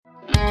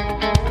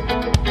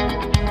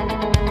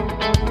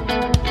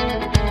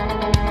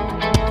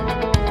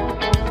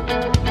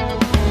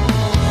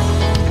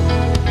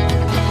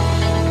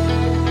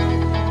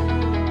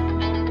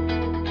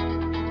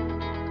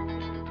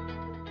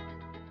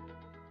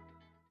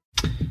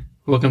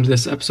Welcome to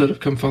this episode of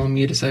Come Follow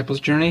Me, a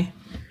Disciple's Journey.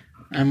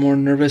 I'm more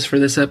nervous for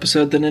this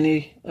episode than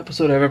any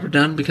episode I've ever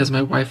done because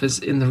my wife is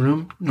in the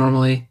room.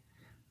 Normally,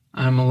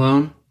 I'm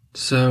alone,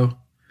 so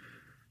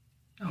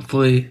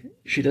hopefully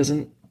she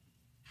doesn't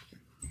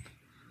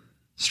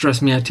stress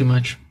me out too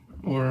much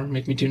or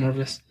make me too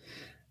nervous.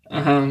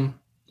 So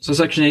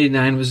Section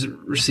 89 was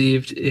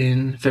received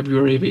in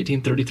February of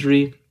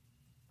 1833.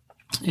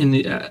 In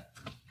the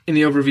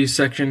overview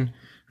section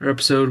or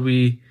episode,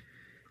 we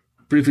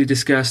briefly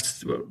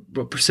discussed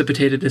what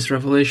precipitated this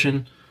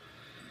revelation.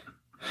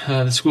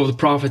 The School of the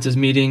Prophets is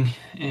meeting,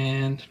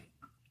 and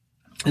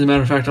as a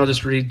matter of fact, I'll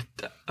just read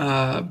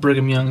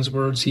Brigham Young's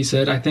words. He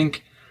said, "I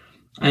think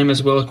I am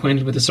as well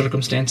acquainted with the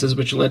circumstances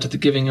which led to the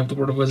giving of the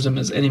word of wisdom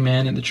as any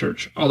man in the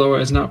church, although I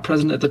was not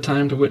present at the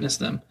time to witness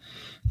them.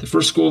 The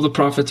first School of the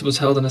Prophets was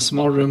held in a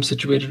small room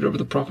situated over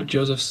the prophet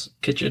Joseph's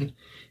kitchen,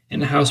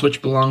 in a house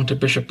which belonged to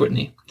Bishop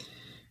Whitney.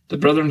 The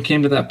brethren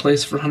came to that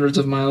place for hundreds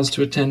of miles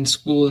to attend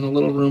school in a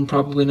little room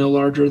probably no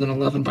larger than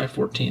 11 by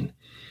 14.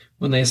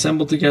 When they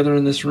assembled together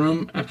in this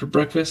room after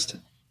breakfast,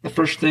 the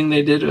first thing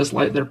they did was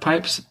light their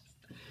pipes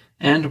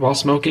and, while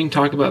smoking,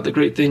 talk about the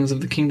great things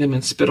of the kingdom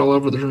and spit all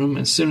over the room.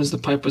 As soon as the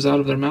pipe was out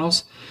of their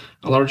mouths,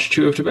 a large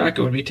chew of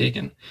tobacco would be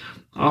taken.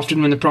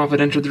 Often when the prophet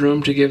entered the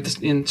room to give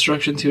the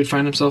instructions, he would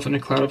find himself in a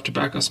cloud of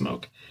tobacco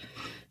smoke.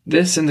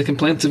 This and the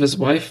complaints of his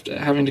wife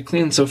having to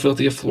clean so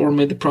filthy a floor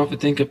made the prophet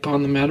think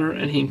upon the matter,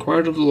 and he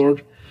inquired of the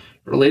Lord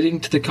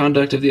relating to the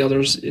conduct of the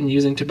others in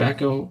using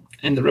tobacco,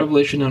 and the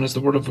revelation known as the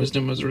word of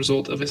wisdom was the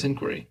result of his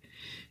inquiry.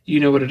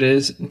 You know what it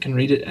is and can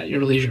read it at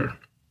your leisure."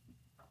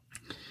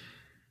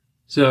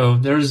 So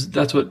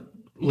that's what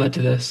led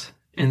to this.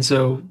 And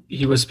so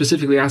he was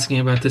specifically asking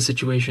about this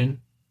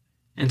situation.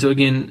 And so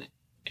again,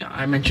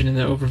 I mentioned in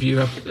the overview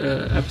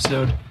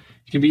episode,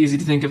 it can be easy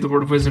to think of the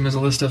word of wisdom as a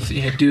list of,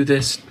 do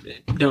this,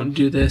 don't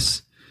do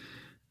this.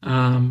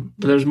 But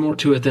there's more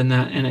to it than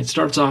that. And it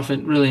starts off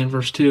in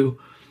verse 2.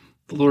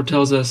 The Lord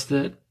tells us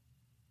that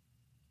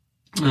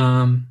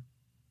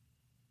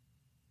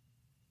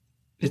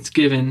it's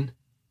given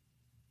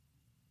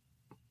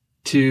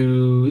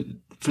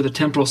for the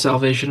temporal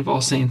salvation of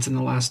all saints in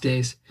the last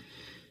days.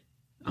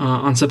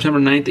 On September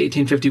 9th,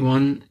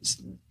 1851,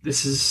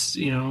 this is,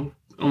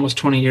 almost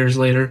 20 years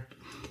later,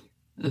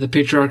 the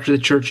Patriarch of the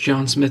Church,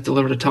 John Smith,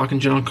 delivered a talk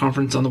in General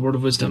Conference on the Word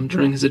of Wisdom.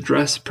 During his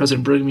address,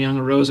 President Brigham Young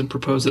arose and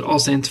proposed that all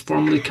saints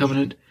formally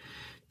covenant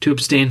to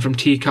abstain from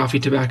tea, coffee,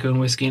 tobacco, and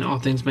whiskey, and all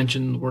things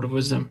mentioned in the Word of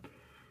Wisdom.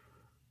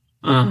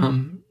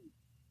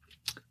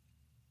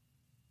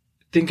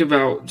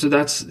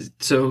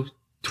 So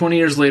 20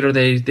 years later,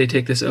 they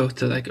take this oath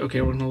to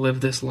okay, we're going to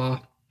live this law.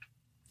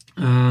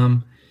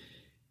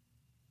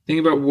 Think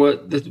about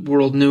what the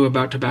world knew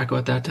about tobacco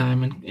at that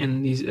time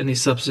and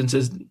these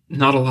substances.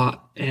 Not a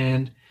lot,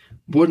 and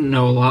wouldn't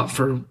know a lot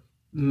for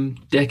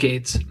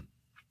decades.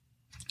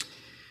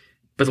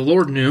 But the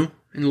Lord knew,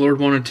 and the Lord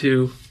wanted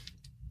to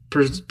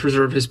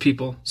preserve His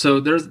people. So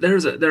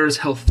there's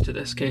health to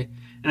this, okay?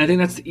 And I think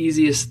that's the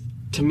easiest.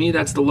 To me,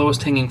 that's the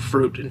lowest hanging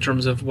fruit in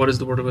terms of what is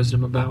the word of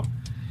wisdom about.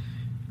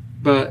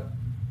 But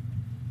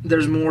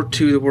there's more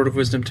to the word of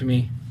wisdom to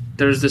me.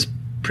 There's this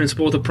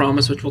principle of the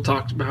promise, which we'll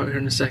talk about here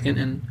in a second,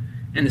 and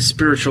the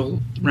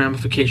spiritual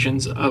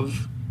ramifications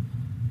of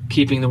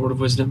keeping the word of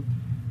wisdom.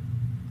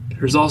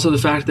 There's also the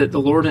fact that the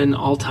Lord in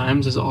all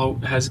times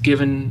has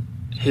given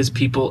His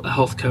people a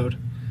health code.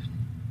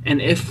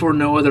 And if for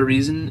no other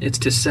reason, it's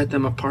to set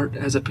them apart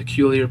as a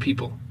peculiar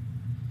people.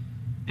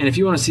 And if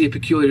you want to see a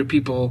peculiar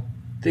people,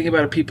 think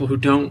about a people who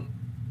don't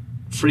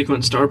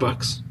frequent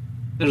Starbucks.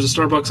 There's a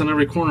Starbucks on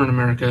every corner in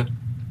America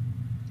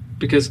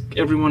because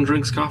everyone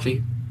drinks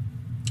coffee.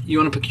 You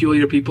want a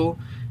peculiar people?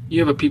 You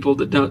have a people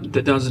that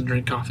doesn't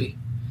drink coffee.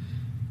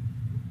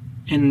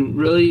 And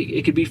really,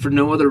 it could be for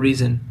no other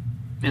reason.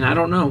 And I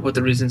don't know what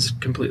the reasons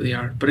completely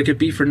are, but it could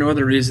be for no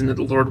other reason that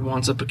the Lord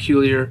wants a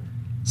peculiar,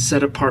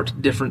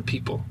 set-apart, different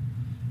people.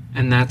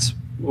 And that's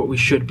what we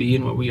should be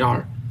and what we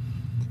are.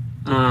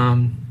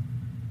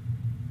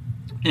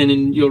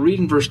 You'll read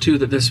in verse 2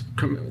 that this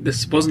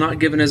was not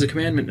given as a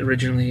commandment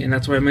originally, and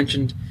that's why I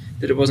mentioned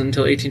that it wasn't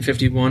until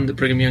 1851 that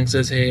Brigham Young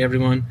says, "Hey,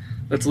 everyone,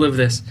 let's live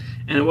this."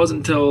 And it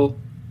wasn't until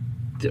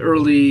the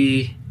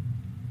early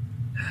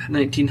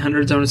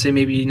 1900s, I want to say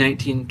maybe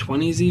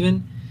 1920s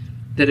even,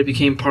 that it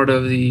became part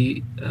of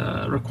the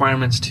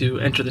requirements to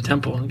enter the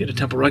temple and get a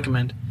temple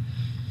recommend.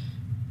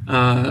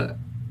 But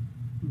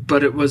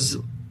it was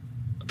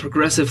a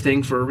progressive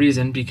thing for a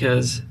reason,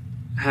 because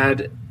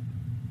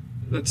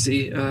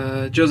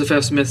Joseph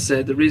F. Smith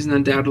said, "The reason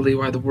undoubtedly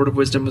why the word of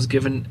wisdom was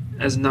given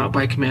as not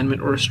by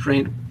commandment or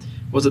restraint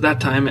was at that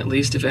time, at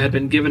least, if it had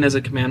been given as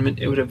a commandment,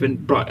 it would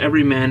have brought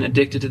every man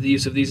addicted to the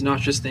use of these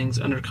noxious things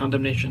under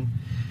condemnation.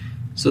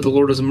 So the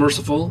Lord was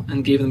merciful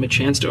and gave them a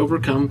chance to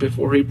overcome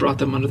before He brought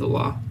them under the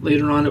law.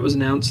 Later on, it was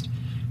announced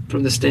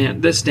from this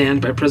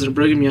stand by President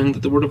Brigham Young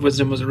that the word of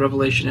wisdom was a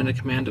revelation and a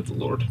command of the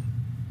Lord."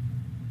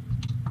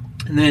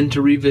 And then to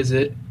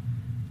revisit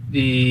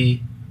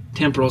the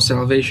temporal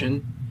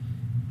salvation,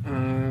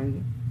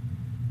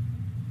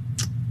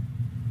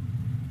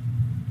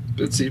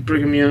 let's see,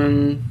 Brigham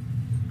Young,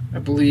 I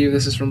believe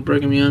this is from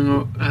Brigham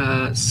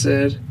Young,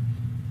 said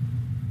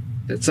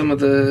that some of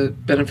the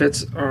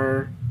benefits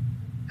are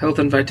health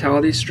and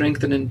vitality,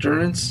 strength and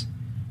endurance,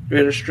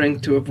 greater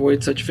strength to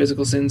avoid such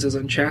physical sins as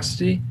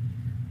unchastity,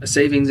 a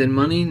savings in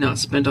money not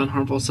spent on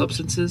harmful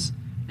substances,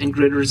 and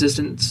greater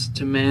resistance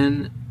to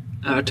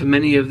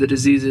many of the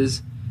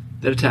diseases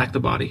that attack the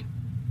body.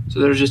 So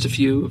there's just a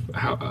few of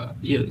how.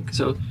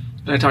 So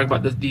when I talk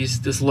about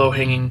this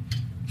low-hanging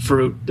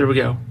fruit, there we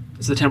go.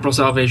 It's the temporal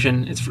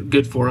salvation. It's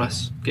good for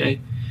us. Okay,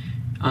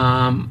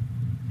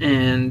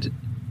 and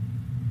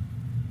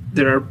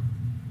there are,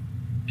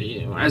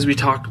 as we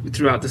talk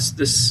throughout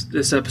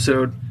this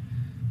episode,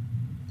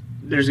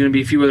 there's going to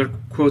be a few other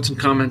quotes and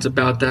comments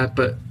about that,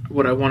 but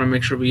what I want to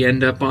make sure we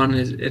end up on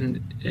is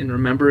and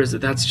remember is that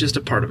that's just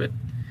a part of it.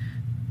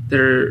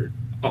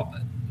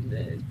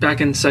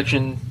 Back in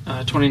section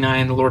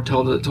 29, the Lord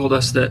told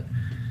us that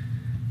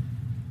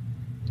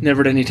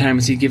never at any time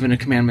has He given a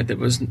commandment that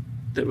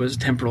was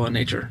temporal in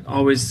nature.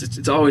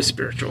 It's always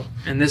spiritual,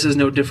 and this is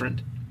no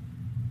different.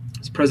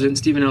 As President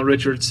Stephen L.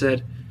 Richards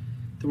said,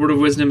 "The word of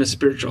wisdom is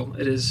spiritual.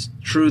 It is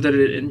true that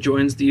it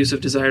enjoins the use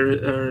of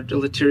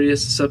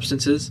deleterious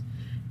substances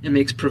and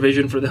makes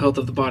provision for the health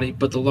of the body,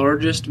 but the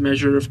largest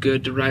measure of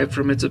good derived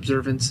from its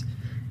observance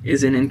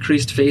is an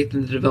increased faith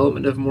in the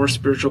development of more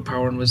spiritual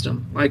power and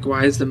wisdom.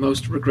 Likewise, the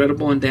most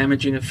regrettable and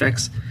damaging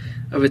effects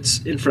of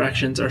its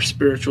infractions are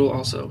spiritual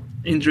also.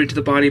 Injury to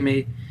the body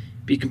may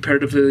be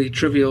comparatively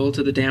trivial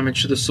to the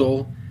damage to the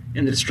soul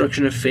and the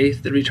destruction of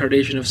faith, the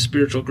retardation of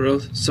spiritual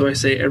growth. So I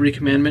say every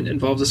commandment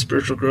involves a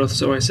spiritual growth.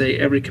 So I say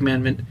every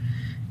commandment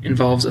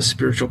involves a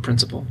spiritual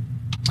principle."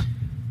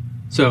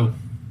 So,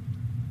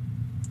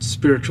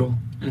 spiritual,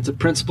 and it's a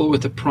principle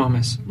with a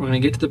promise. We're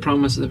going to get to the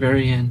promise at the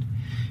very end,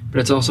 but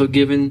it's also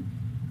given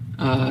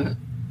and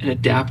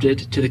adapted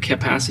to the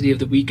capacity of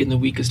the weak and the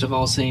weakest of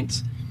all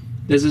saints.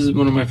 This is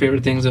one of my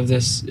favorite things of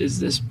this, is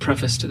this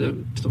preface to the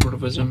Word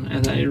of Wisdom.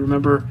 And I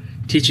remember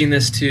teaching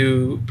this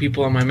to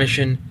people on my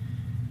mission,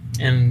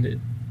 and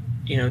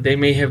they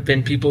may have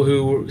been people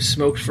who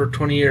smoked for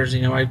 20 years.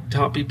 I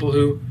taught people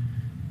who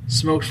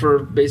smoked for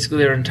basically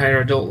their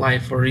entire adult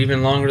life, or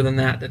even longer than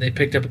that they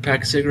picked up a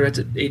pack of cigarettes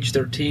at age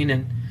 13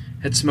 and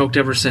had smoked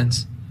ever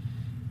since.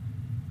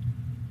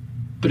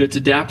 But it's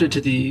adapted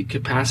to the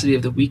capacity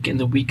of the weak and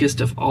the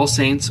weakest of all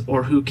saints,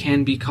 or who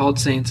can be called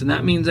saints. And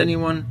that means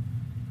anyone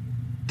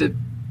that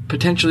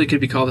potentially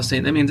could be called a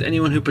saint. That means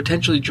anyone who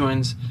potentially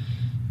joins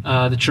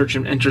the church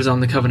and enters on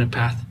the covenant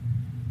path.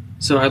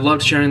 So I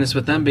loved sharing this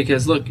with them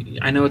because, look,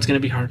 I know it's going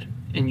to be hard,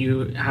 and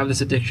you have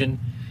this addiction,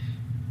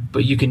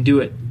 but you can do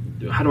it.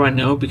 How do I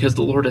know? Because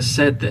the Lord has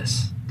said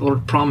this. The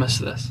Lord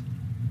promised this.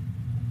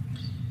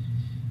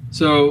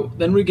 So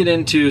then we get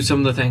into some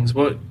of the things.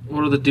 What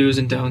are the do's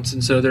and don'ts?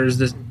 And so there's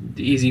the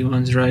easy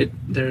ones, right?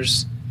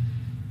 There's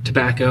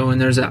tobacco, and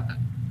there's a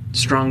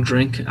strong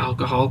drink,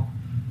 alcohol.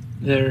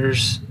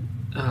 There's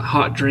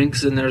hot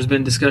drinks, and there's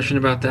been discussion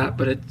about that,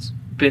 but it's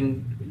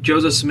been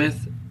Joseph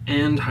Smith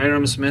and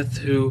Hiram Smith,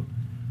 who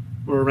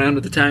were around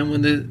at the time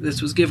when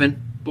this was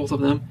given, both of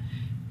them,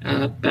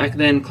 back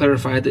then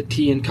clarified that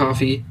tea and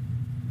coffee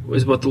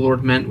was what the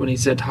Lord meant when He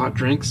said hot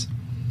drinks.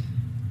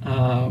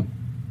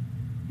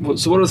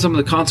 So what are some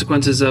of the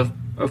consequences of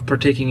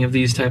partaking of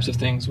these types of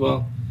things?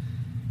 Well,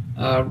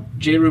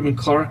 J. Reuben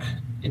Clark,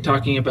 in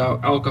talking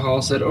about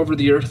alcohol, said, "Over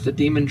the earth the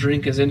demon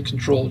drink is in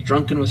control.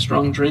 Drunken with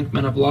strong drink,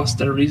 men have lost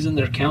their reason,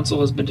 their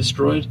counsel has been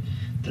destroyed,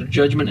 their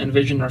judgment and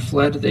vision are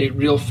fled, they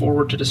reel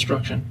forward to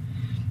destruction.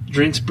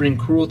 Drinks bring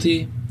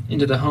cruelty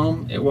into the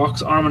home, it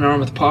walks arm in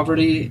arm with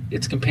poverty,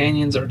 its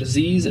companions are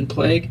disease and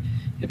plague,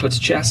 it puts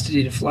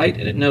chastity to flight,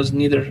 and it knows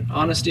neither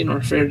honesty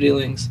nor fair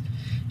dealings.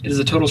 It is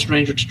a total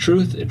stranger to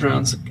truth, it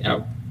drowns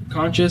out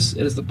conscience,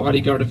 it is the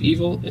bodyguard of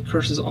evil, it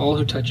curses all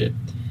who touch it.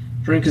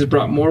 Drink has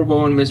brought more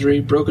woe and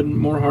misery, broken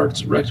more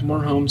hearts, wrecked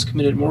more homes,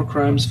 committed more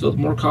crimes, filled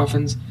more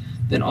coffins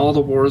than all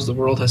the wars the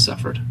world has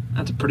suffered."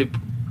 That's a pretty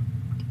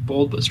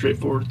bold but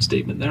straightforward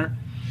statement there.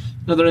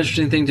 Another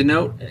interesting thing to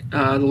note,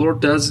 the Lord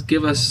does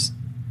give us,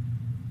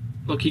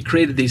 look, He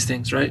created these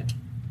things, right?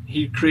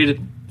 He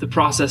created the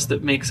process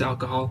that makes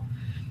alcohol.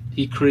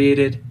 He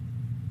created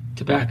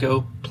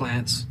tobacco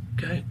plants,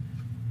 okay?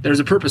 There's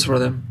a purpose for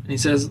them. And He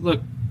says,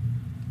 look,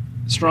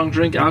 strong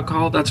drink,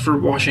 alcohol, that's for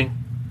washing.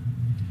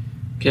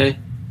 Okay,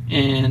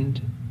 and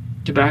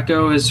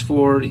tobacco is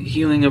for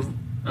healing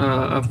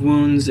of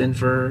wounds and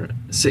for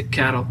sick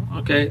cattle.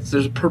 Okay, so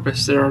there's a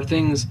purpose. There are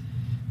things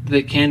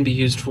that can be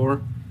used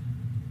for,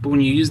 but when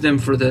you use them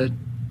for the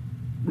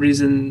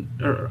reason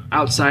or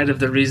outside of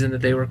the reason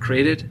that they were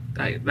created,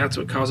 that's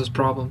what causes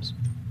problems.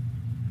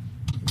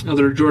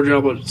 Elder George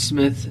Albert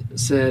Smith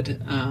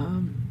said,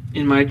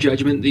 "In my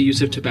judgment, the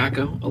use of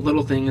tobacco, a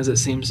little thing as it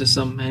seems to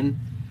some men,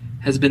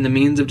 has been the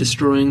means of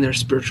destroying their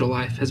spiritual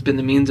life, has been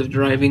the means of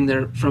driving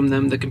from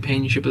them the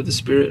companionship of the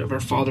Spirit of our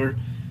Father,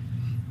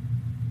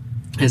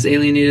 has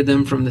alienated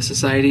them from the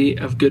society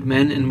of good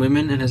men and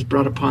women, and has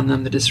brought upon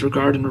them the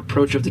disregard and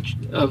reproach of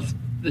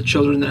the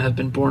children that have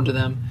been born to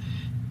them.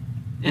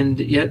 And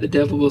yet the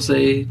devil will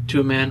say to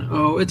a man,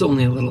 oh, it's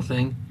only a little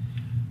thing.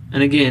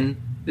 And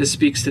again, this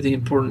speaks to the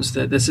importance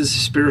that this is a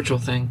spiritual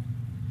thing.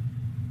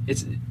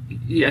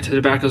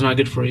 Tobacco's not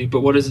good for you,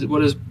 but what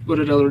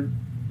did Elder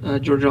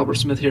George Albert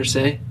Smith here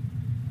say?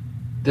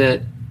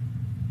 That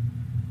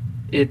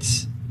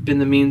it's been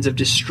the means of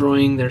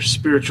destroying their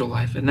spiritual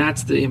life, and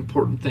that's the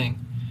important thing.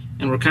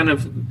 And we're kind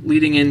of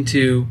leading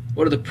into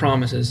what are the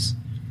promises.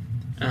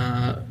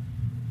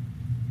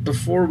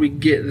 Before we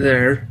get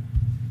there,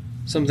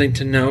 something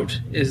to note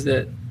is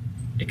that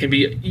it can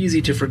be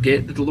easy to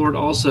forget that the Lord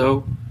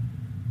also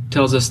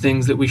tells us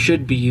things that we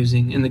should be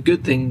using, and the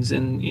good things,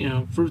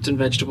 and fruits and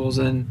vegetables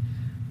and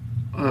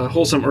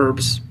wholesome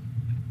herbs.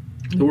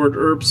 The word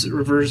herbs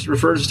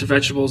refers to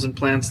vegetables and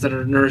plants that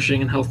are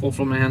nourishing and healthful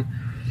for man.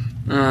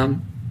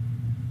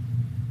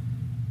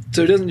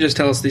 So he doesn't just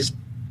tell us these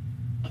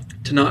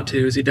to not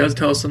to's. He does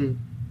tell us some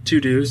to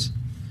do's.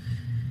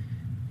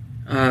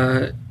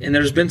 And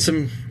there's been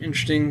some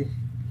interesting,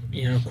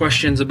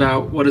 questions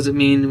about what does it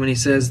mean when he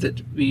says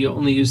that we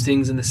only use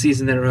things in the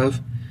season thereof.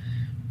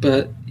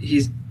 But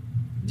he's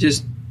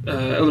just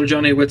Elder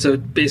John A. Whitsoe,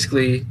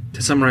 basically,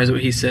 to summarize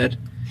what he said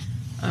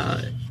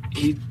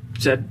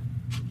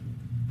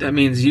that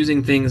means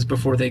using things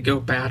before they go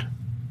bad.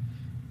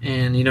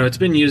 And it's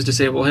been used to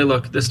say, well, hey,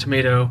 look, this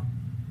tomato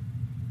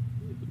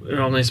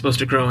are only supposed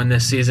to grow in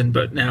this season,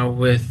 but now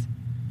with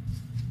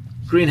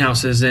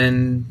greenhouses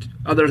and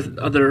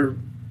other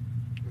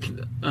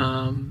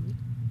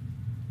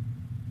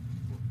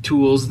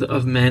tools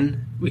of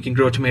men, we can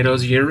grow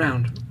tomatoes year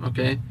round.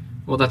 Okay,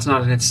 well, that's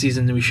not in its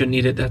season, and we shouldn't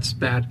eat it. That's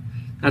bad.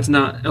 That's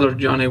not, Elder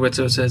John A.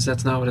 Whitsoe says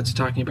that's not what it's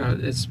talking about.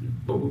 It's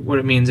what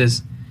it means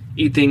is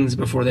eat things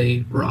before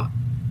they rot.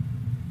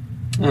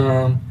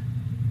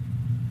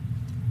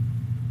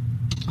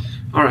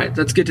 All right,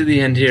 let's get to the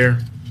end here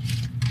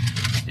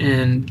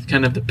and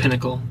kind of the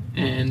pinnacle.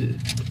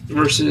 And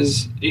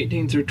verses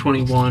 18 through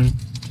 21,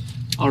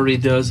 I'll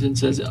read those. It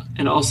says,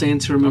 and all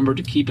saints who remember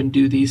to keep and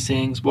do these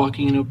sayings,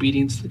 walking in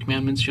obedience to the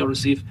commandments, shall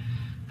receive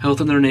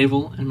health in their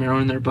navel and marrow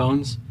in their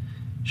bones,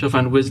 shall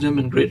find wisdom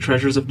and great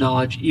treasures of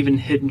knowledge, even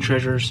hidden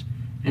treasures,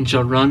 and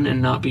shall run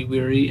and not be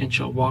weary, and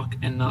shall walk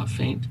and not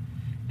faint.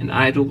 And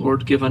I, the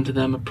Lord, give unto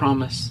them a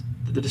promise,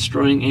 that the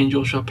destroying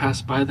angel shall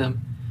pass by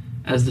them,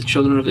 as the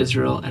children of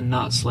Israel, and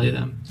not slay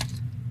them.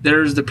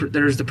 There's the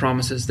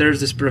promises. There's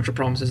the spiritual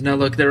promises. Now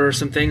look, there are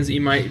some things that you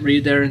might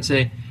read there and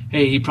say,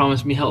 hey, he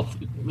promised me health.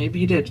 Maybe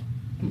he did.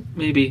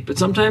 Maybe. But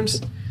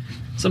sometimes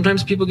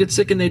people get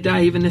sick and they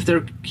die even if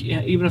they're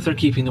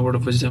keeping the word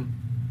of wisdom.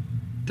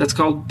 That's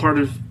called part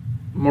of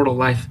mortal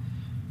life.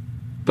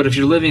 But if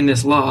you're living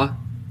this law,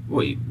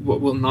 what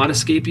will not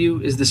escape you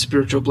is the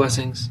spiritual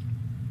blessings.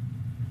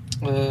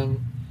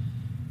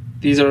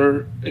 These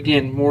are,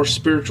 again, more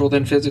spiritual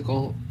than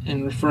physical.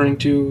 And referring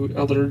to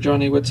Elder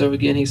John A. Whitsoe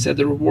again, he said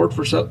the reward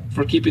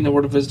for keeping the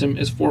word of wisdom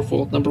is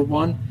fourfold. Number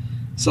one,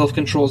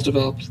 self-control is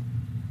developed.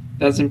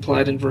 That's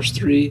implied in verse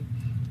 3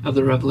 of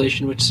the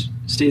Revelation, which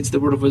states the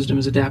word of wisdom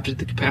is adapted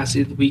to the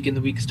capacity of the weak and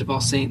the weakest of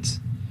all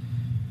saints,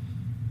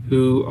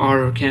 who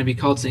are or can be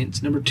called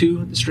saints. Number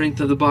two, the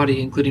strength of the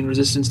body, including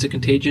resistance to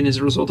contagion, is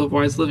a result of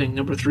wise living.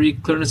 Number three,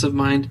 clearness of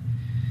mind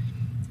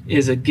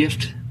is a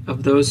gift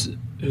of those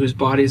whose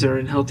bodies are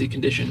in healthy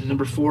condition.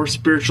 Number four,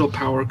 spiritual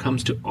power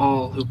comes to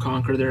all who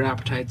conquer their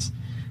appetites,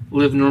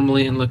 live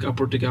normally, and look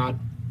upward to God.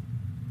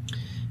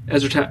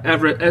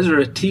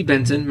 Ezra T.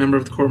 Benson, member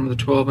of the Quorum of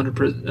the 12 under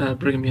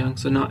Brigham Young,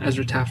 so not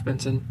Ezra Taft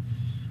Benson,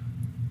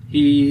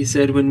 he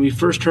said, when we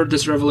first heard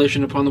this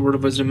revelation upon the word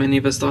of wisdom, many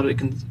of us thought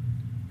it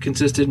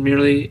consisted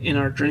merely in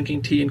our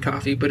drinking tea and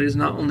coffee, but it is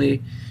not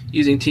only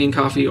using tea and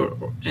coffee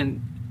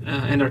and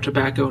our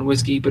tobacco and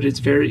whiskey, but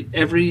it's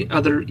every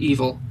other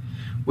evil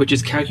which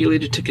is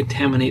calculated to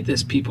contaminate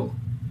this people.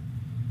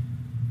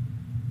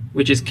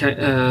 Which is,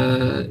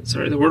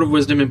 the word of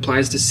wisdom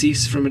implies to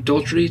cease from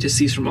adultery, to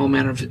cease from all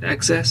manner of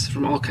excess,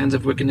 from all kinds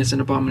of wickedness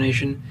and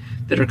abomination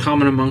that are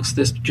common amongst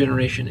this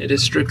generation. It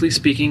is, strictly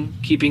speaking,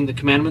 keeping the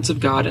commandments of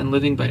God and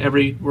living by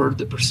every word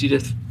that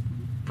proceedeth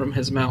from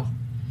his mouth.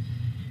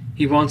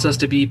 He wants us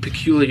to be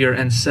peculiar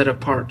and set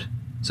apart.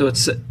 So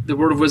the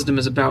word of wisdom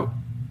is about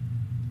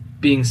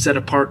being set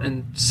apart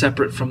and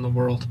separate from the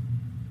world.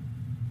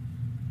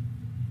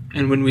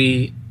 And when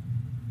we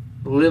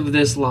live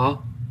this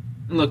law,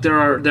 and look, there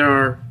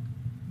are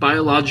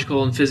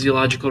biological and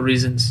physiological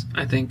reasons,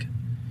 I think.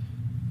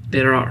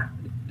 There are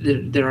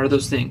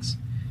those things.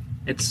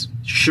 It's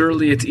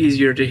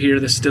easier to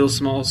hear the still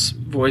small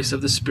voice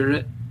of the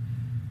Spirit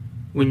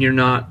when you're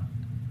not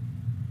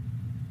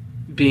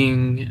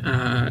being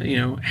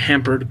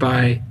hampered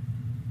by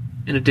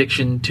an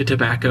addiction to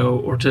tobacco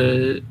or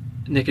to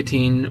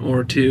nicotine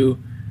or to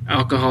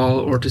alcohol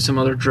or to some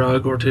other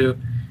drug or to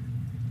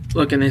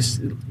look. And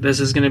this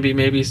is going to be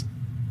maybe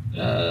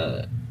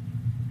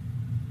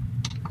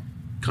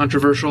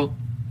controversial,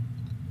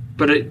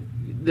 but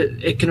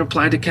it can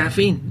apply to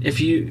caffeine.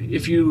 If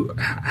you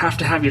have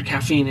to have your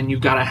caffeine and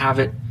you've got to have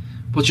it,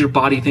 what's your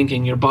body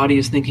thinking? Your body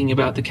is thinking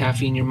about the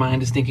caffeine. Your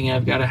mind is thinking,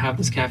 I've got to have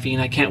this caffeine.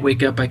 I can't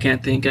wake up. I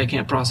can't think. I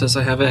can't process.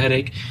 I have a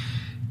headache.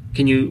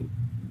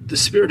 the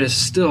Spirit is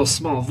still a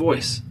small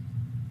voice.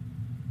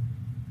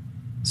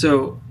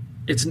 So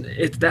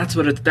that's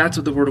what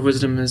the word of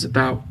wisdom is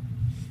about.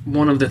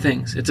 One of the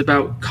things. It's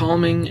about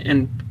calming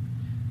and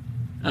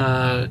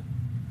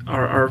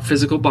our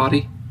physical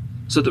body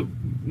so that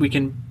we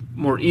can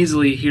more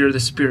easily hear the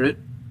Spirit.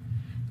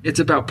 It's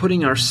about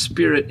putting our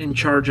spirit in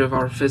charge of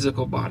our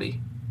physical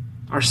body.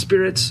 Our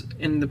spirits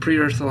in the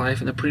pre-earth life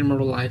and the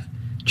pre-mortal life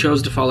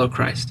chose to follow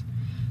Christ.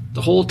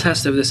 The whole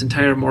test of this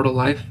entire mortal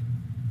life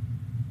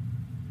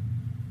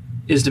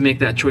is to make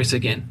that choice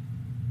again.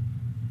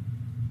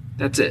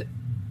 That's it.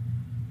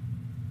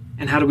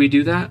 And how do we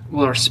do that?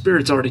 Well, our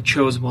spirits already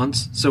chose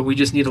once, so we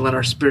just need to let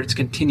our spirits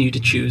continue to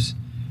choose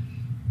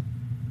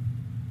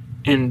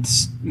and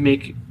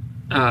make,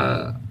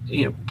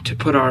 to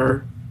put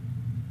our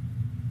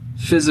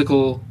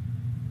physical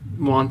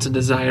wants and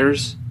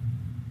desires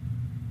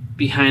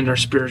behind our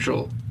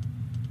spiritual,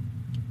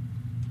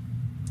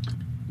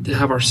 to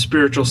have our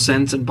spiritual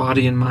sense and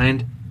body and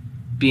mind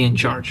be in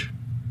charge.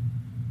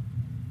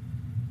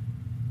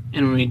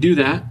 And when we do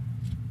that,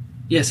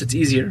 yes, it's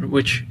easier,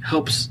 which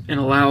helps and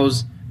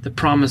allows the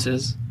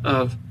promises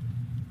of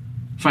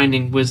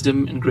finding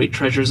wisdom and great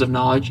treasures of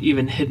knowledge,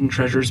 even hidden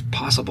treasures,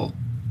 possible.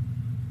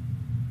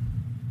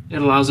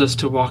 It allows us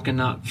to walk and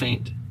not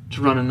faint,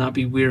 to run and not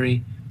be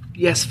weary.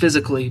 Yes,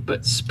 physically,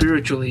 but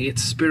spiritually,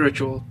 it's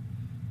spiritual.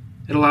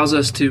 It allows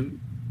us to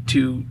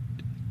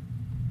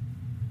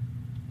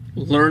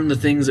learn the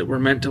things that we're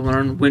meant to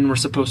learn when we're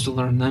supposed to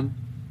learn them.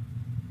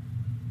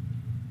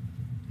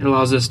 It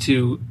allows us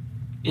to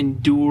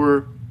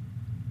endure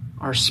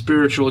our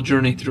spiritual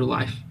journey through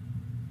life.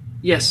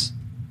 Yes,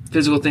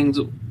 physical things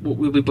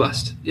will be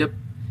blessed. Yep.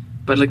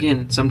 But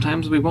again,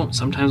 sometimes we won't.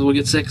 Sometimes we'll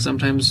get sick.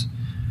 Sometimes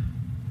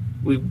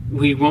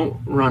we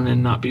won't run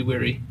and not be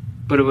weary.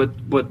 But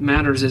what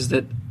matters is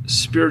that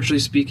spiritually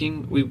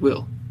speaking, we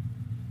will.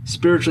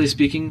 Spiritually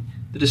speaking,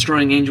 the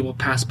destroying angel will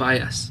pass by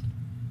us.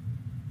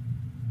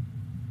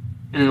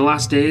 And in the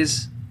last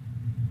days,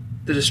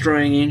 the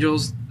destroying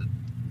angels,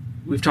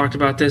 we've talked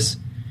about this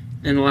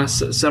in the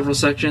last several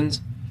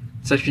sections,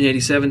 section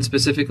 87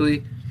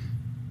 specifically,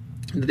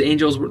 the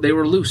angels, they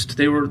were loosed.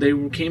 They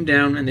came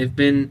down, and they've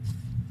been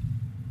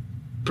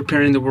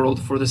preparing the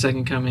world for the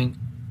second coming.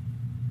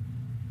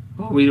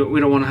 Well, we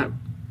don't want to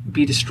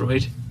be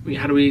destroyed.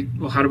 How do we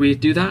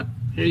do that?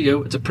 Here you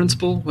go. It's a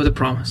principle with a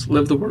promise.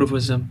 Live the word of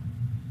wisdom,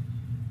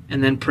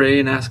 and then pray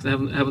and ask the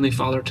Heavenly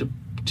Father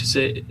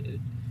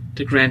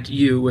to grant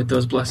you with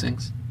those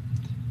blessings.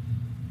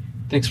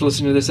 Thanks for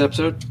listening to this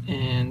episode,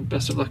 and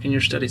best of luck in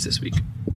your studies this week.